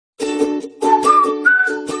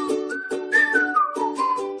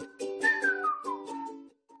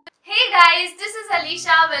guys, this is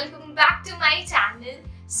Alisha. Welcome back to my channel.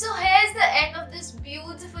 So here's the end of this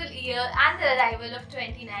beautiful year and the arrival of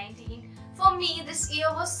 2019. For me, this year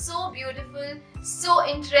was so beautiful, so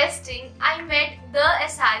interesting. I met the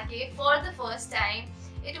SRK for the first time.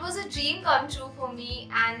 It was a dream come true for me,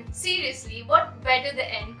 and seriously, what better the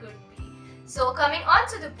end could be. So coming on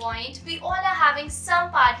to the point, we all are having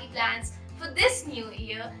some party plans for this new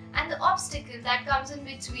year, and the obstacle that comes in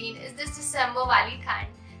between is this December Wali Thand.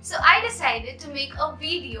 So I decided to make a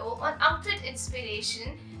video on outfit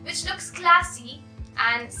inspiration which looks classy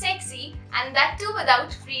and sexy, and that too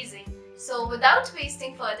without freezing. So without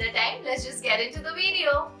wasting further time, let's just get into the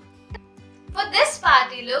video. For this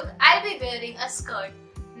party look, I'll be wearing a skirt.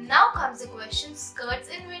 Now comes the question, skirts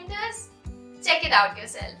in winters? Check it out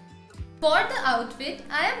yourself. For the outfit,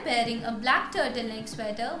 I am wearing a black turtleneck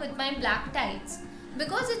sweater with my black tights.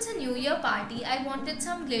 Because it's a New Year party, I wanted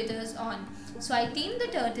some glitters on. So I teamed the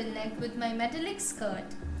turtleneck with my metallic skirt.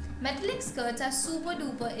 Metallic skirts are super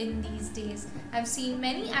duper in these days. I've seen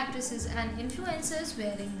many actresses and influencers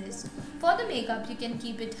wearing this. For the makeup, you can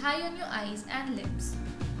keep it high on your eyes and lips.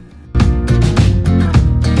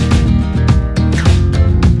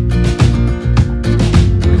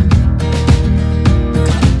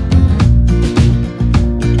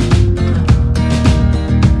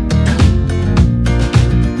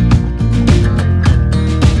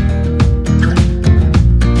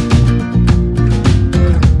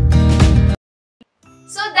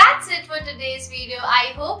 So that's it for today's video.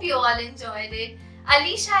 I hope you all enjoyed it.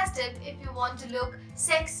 Alisha's tip: if you want to look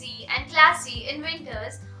sexy and classy in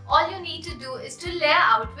winters, all you need to do is to layer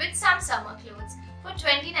out with some summer clothes. For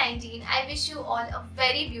 2019, I wish you all a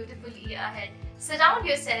very beautiful year ahead. Surround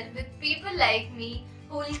yourself with people like me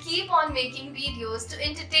who will keep on making videos to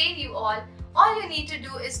entertain you all. All you need to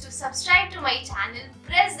do is to subscribe to my channel,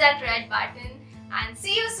 press that red button, and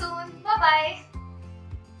see you soon. Bye bye.